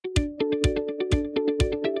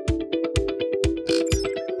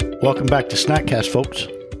Welcome back to Snackcast, folks.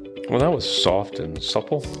 Well, that was soft and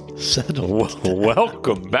supple. Settle.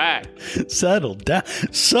 Welcome back. Settle down.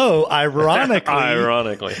 So,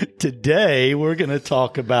 ironically, today we're going to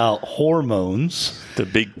talk about hormones. The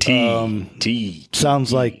big T. T.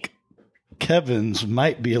 Sounds like Kevin's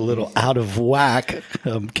might be a little out of whack.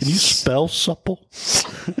 Can you spell supple?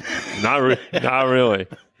 Not really.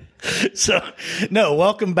 So, no,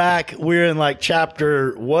 welcome back. We're in like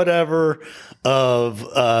chapter whatever of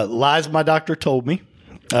Lies My Doctor Told Me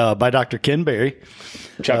by Dr. Ken Berry.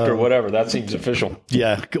 Chapter whatever. That seems official.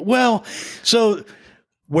 Yeah. Well, so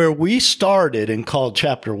where we started and called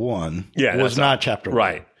chapter one was not chapter one.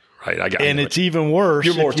 Right. I got it. And it's even worse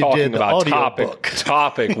You're more if you talking did the about audiobook.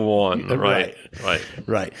 topic one.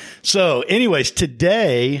 Right. So anyways,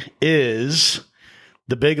 today is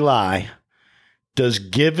the big lie. Does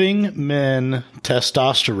giving men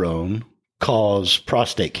testosterone cause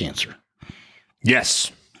prostate cancer?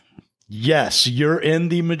 Yes. Yes, you're in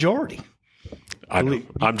the majority. I'm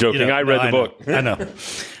joking. I read the book.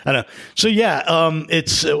 I know. So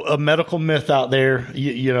it's a medical myth out there.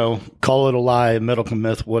 You know, call it a lie, a medical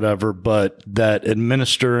myth, whatever. But that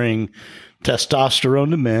administering testosterone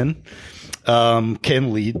to men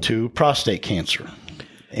can lead to prostate cancer.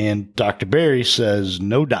 And Dr. Berry says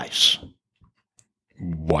no dice.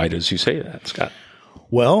 Why does he say that, Scott?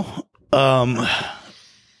 Well,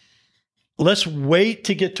 let's wait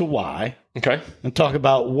to get to why. Okay. And talk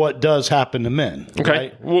about what does happen to men.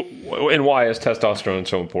 Okay. Right? And why is testosterone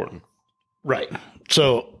so important? Right.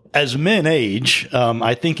 So as men age,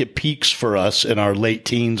 I think it peaks for us in our late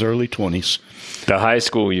teens, early 20s. The high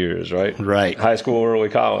school years, right? Right. High school, early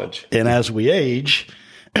college. And as we age,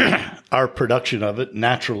 our production of it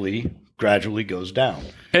naturally, gradually goes down.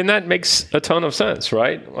 And that makes a ton of sense,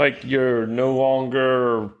 right? Like you're no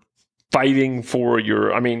longer fighting for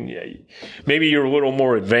maybe you're a little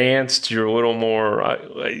more advanced. You're a little more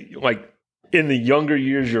like in the younger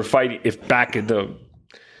years, you're fighting. If back in the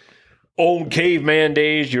old caveman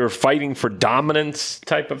days, you're fighting for dominance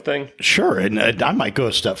type of thing. Sure. And I might go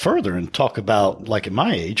a step further and talk about, like at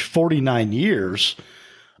my age, 49 years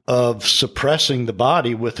of suppressing the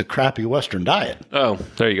body with a crappy Western diet. Oh,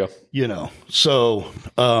 there you go. You know, so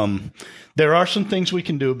there are some things we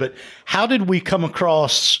can do, but how did we come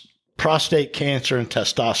across prostate cancer and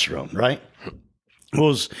testosterone, right? It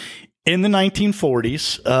was in the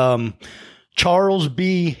 1940s. Charles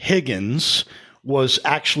B. Higgins was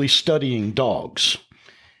actually studying dogs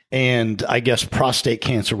and I guess prostate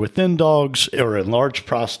cancer within dogs or enlarged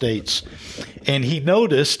prostates. And he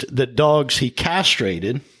noticed that dogs he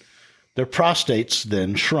castrated, their prostates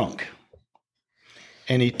then shrunk.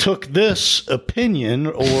 And he took this opinion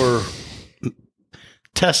or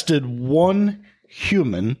tested one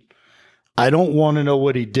human. I don't want to know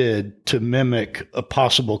what he did to mimic a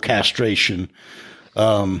possible castration.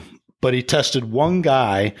 But he tested one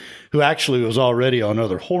guy who actually was already on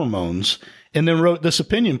other hormones and then wrote this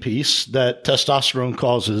opinion piece that testosterone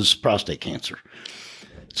causes prostate cancer.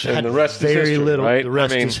 And the rest is history, right? The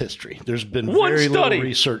rest is history. There's been one very study. little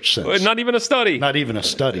research since. Not even a study. Not even a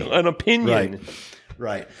study. An opinion.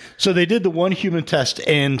 Right. So they did the one human test,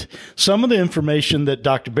 and some of the information that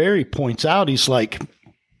Dr. Berry points out, he's like,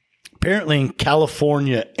 apparently in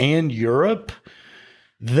California and Europe,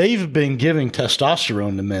 they've been giving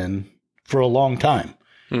testosterone to men for a long time.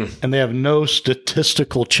 And they have no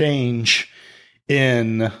statistical change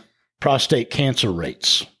in prostate cancer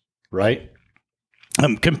rates, right?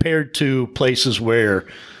 Compared to places where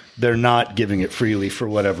they're not giving it freely for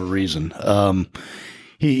whatever reason.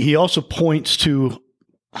 He also points to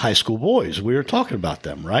high school boys. We were talking about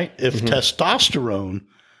them, right? If testosterone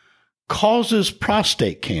causes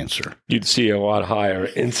prostate cancer, you'd see a lot higher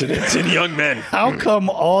incidence in young men. How come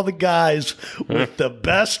all the guys with the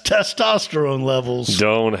best testosterone levels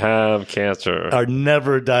don't have cancer, are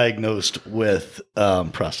never diagnosed with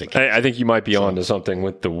prostate cancer? I think you might be onto something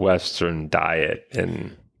with the Western diet.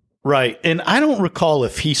 Right. And I don't recall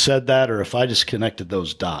if he said that or if I just connected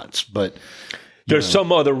those dots, but there's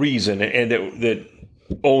some other reason and that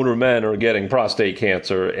older men are getting prostate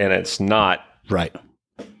cancer and it's not right.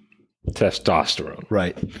 Testosterone.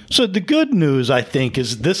 Right. So the good news, I think,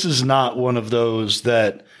 is this is not one of those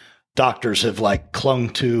that doctors have like clung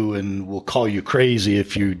to and will call you crazy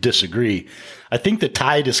if you disagree. I think the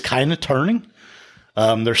tide is kind of turning.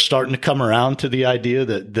 They're starting to come around to the idea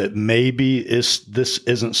that maybe this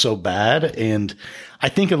isn't so bad. And I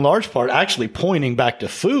think in large part actually pointing back to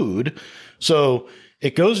food. So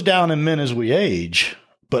it goes down in men as we age,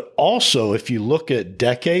 but also if you look at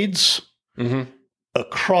decades,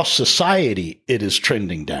 across society, it is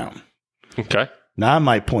trending down. Okay. Now, I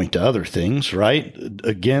might point to other things, right?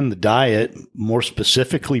 Again, the diet, more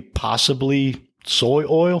specifically, possibly soy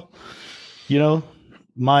oil,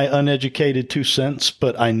 my uneducated 2 cents,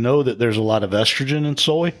 but I know that there's a lot of estrogen in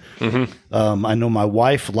soy. Mm-hmm. I know my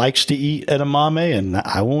wife likes to eat edamame, and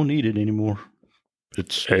I won't eat it anymore.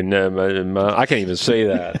 And I can't even say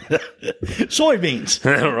that. Soybeans,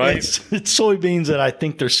 right? It's soybeans that I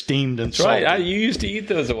think they're steamed and salted. Right. You used to eat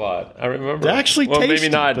those a lot. I remember. They actually taste maybe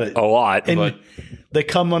not a lot, but they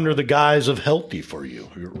come under the guise of healthy for you,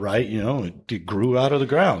 right? It grew out of the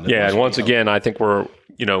ground. And once again, I think we're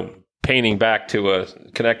connecting back to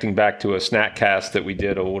a snack cast that we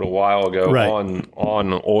did a little while ago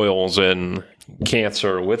on oils and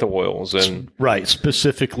cancer with oils and right,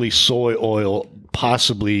 specifically soy oil,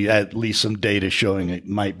 possibly at least some data showing it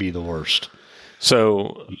might be the worst.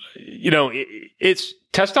 So, it's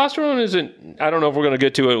testosterone isn't, I don't know if we're going to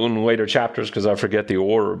get to it in later chapters because I forget the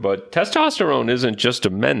order, but testosterone isn't just a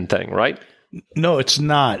men thing, right? No, it's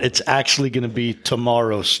not. It's actually going to be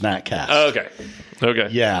tomorrow's snack cast. Okay.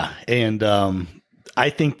 Yeah. And I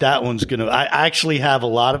think that one's going to, I actually have a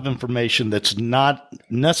lot of information that's not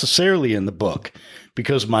necessarily in the book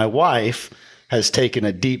because my wife has taken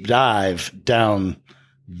a deep dive down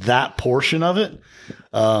that portion of it.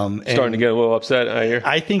 Starting to get a little upset, I hear.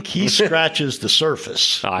 I think he scratches the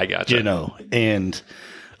surface. I gotcha. And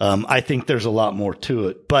I think there's a lot more to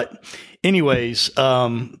it. But anyways,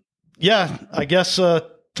 I guess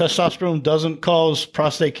testosterone doesn't cause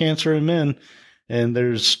prostate cancer in men. And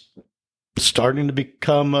there's starting to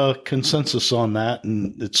become a consensus on that,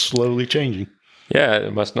 and it's slowly changing. Yeah,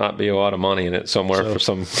 it must not be a lot of money in it somewhere for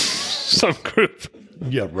some group.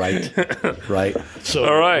 Yeah, right. Right. So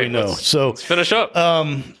all right, we know. Let's finish up.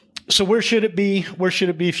 So where should it be? Where should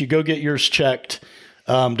it be if you go get yours checked?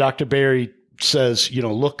 Dr. Berry says,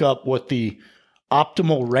 look up what the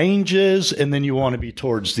optimal range is, and then you want to be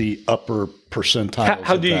towards the upper percentile.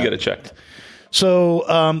 How do you get it checked?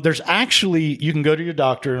 So there's actually, you can go to your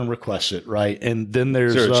doctor and request it, right? And then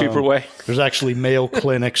there's Is there a cheaper way? There's actually male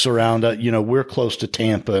clinics around. We're close to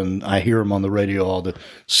Tampa, and I hear them on the radio, all the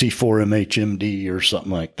C4MHMD or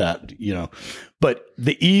something like that. But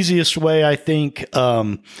the easiest way, I think,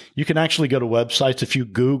 you can actually go to websites. If you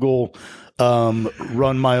Google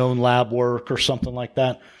 "run my own lab work" or something like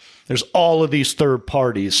that, there's all of these third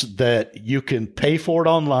parties that you can pay for it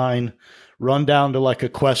online. Run down to like a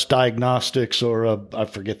Quest Diagnostics or I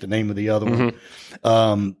forget the name of the other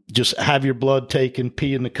one. Just have your blood taken,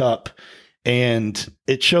 pee in the cup, and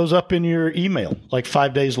it shows up in your email like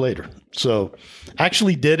 5 days later. So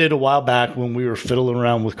actually did it a while back when we were fiddling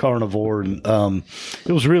around with Carnivore, and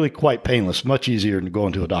it was really quite painless, much easier than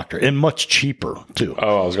going to a doctor and much cheaper too.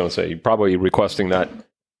 Oh, I was going to say, probably requesting that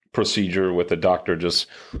procedure with the doctor just...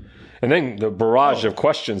 And then the barrage of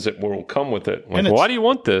questions that will come with it. Like, why do you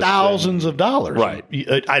want this? Thousands of dollars. Right.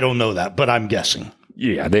 I don't know that, but I'm guessing.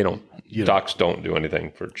 Yeah, they don't. Docs don't do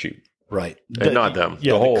anything for cheap. Right. And not them.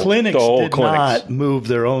 Yeah, the clinics did not move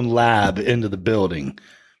their own lab into the building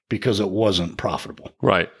because it wasn't profitable.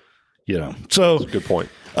 Right. So that's a good point.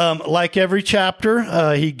 Like every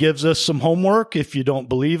chapter, he gives us some homework if you don't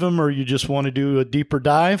believe him or you just want to do a deeper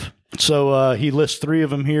dive. So he lists 3 of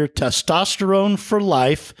them here. Testosterone for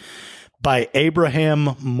Life by Abraham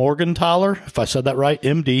Morgentaler, if I said that right,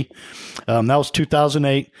 MD. That was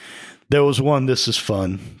 2008. There was one, this is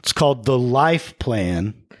fun. It's called The Life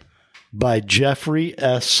Plan by Jeffrey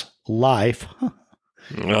S. Life,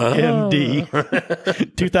 MD,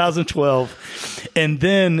 2012. And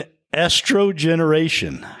then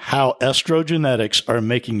Estrogeneration, How Estrogenetics Are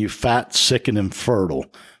Making You Fat, Sick, and Infertile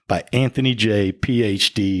by Anthony J.,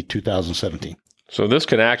 PhD, 2017. So this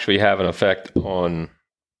can actually have an effect on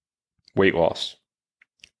weight loss.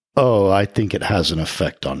 Oh, I think it has an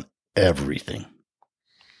effect on everything.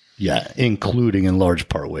 Yeah, including in large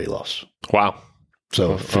part weight loss. Wow.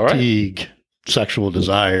 So fatigue, sexual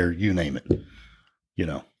desire, you name it.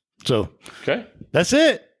 So that's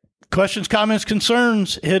it. Questions, comments,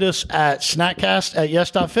 concerns, hit us at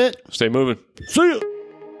snackcast@yes.fit. Stay moving. See you.